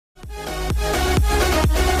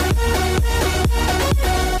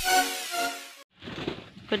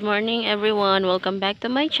Good morning everyone. Welcome back to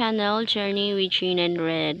my channel, Journey with Jean and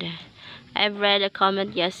Red. I've read a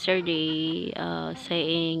comment yesterday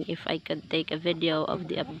saying if I could take a video of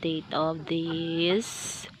the update of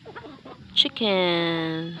these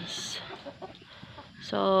chickens.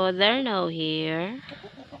 So they're now here.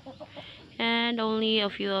 And only a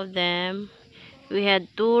few of them. We had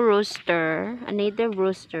two rooster, a native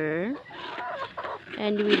rooster.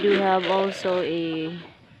 And we do have also a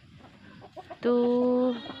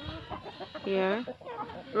two here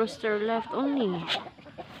rooster left only.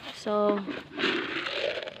 So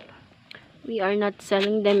we are not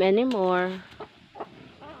selling them anymore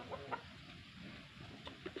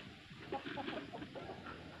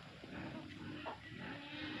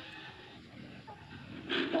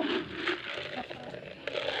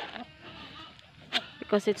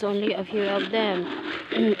because it's only a few of them.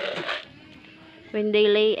 When they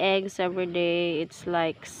lay eggs every day, it's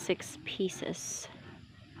like 6 pieces,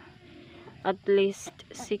 at least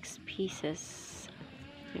 6 pieces.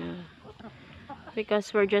 Yeah,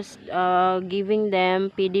 because we're just giving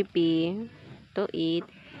them PDP to eat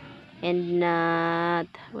and not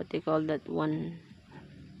what they call that one,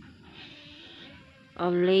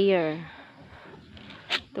 layer,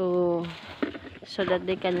 to so that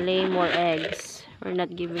they can lay more eggs. We're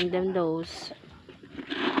not giving them those.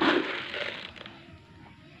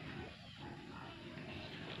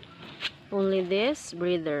 Only this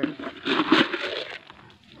breeder.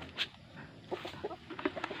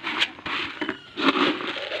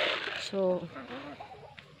 So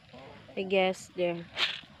I guess there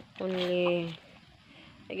are only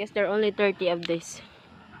 30 of this.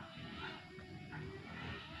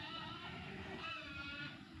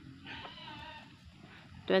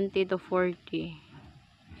 $20 to $40.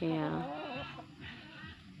 Yeah.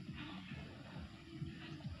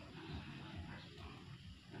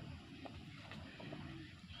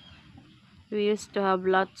 We used to have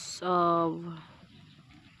lots of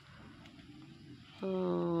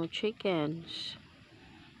chickens.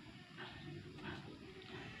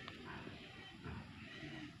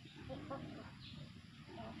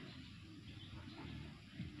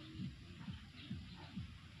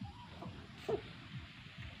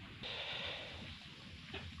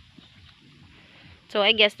 So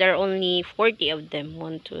I guess there are only 40 of them.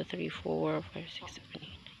 1, 2, 3, 4, 5, 6, 7, 8.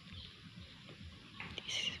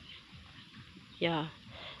 Yeah,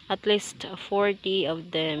 at least 40 of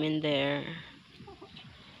them in there.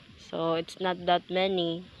 So it's not that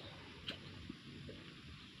many.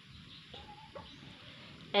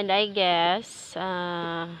 And I guess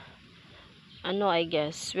I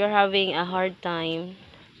guess we're having a hard time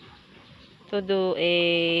to do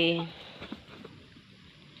a,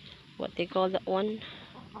 what they call that one,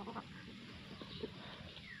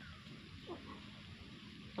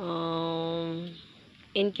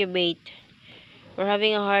 incubate. We're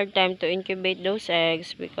having a hard time to incubate those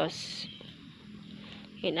eggs because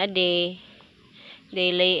in a day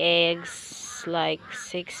they lay eggs like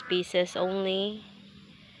 6 pieces only.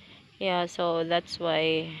 Yeah, so that's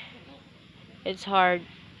why it's hard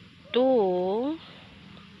to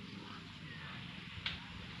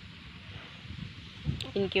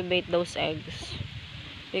incubate those eggs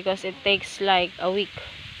because it takes like a week,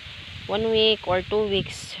 1 week or 2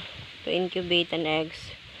 weeks to incubate an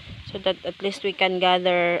eggs, so that at least we can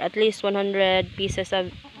gather at least 100 pieces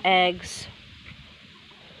of eggs.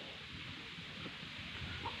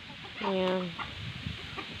 Yeah,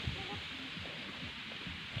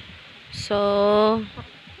 so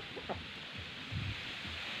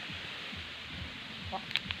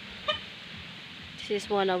this is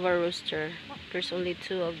one of our rooster. There's only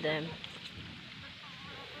 2 of them.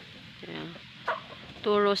 Yeah,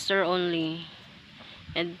 2 rooster only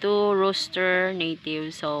and 2 rooster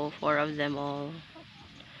native, so 4 of them all.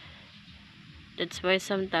 That's why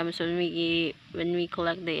sometimes when we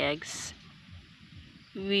collect the eggs,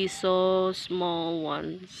 we saw small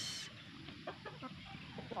ones.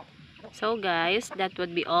 So guys, that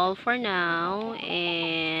would be all for now,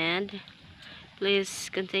 and please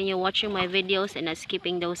continue watching my videos and not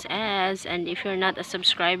skipping those ads. And if you're not a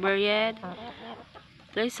subscriber yet,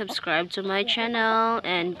 please subscribe to my channel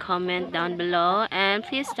and comment down below, and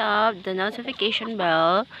please tap the notification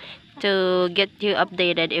bell to get you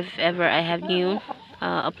updated if ever I have new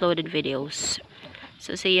uploaded videos.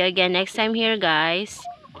 So see you again next time here, guys.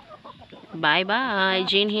 Bye bye.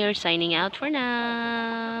 Jean here, signing out for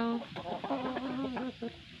now.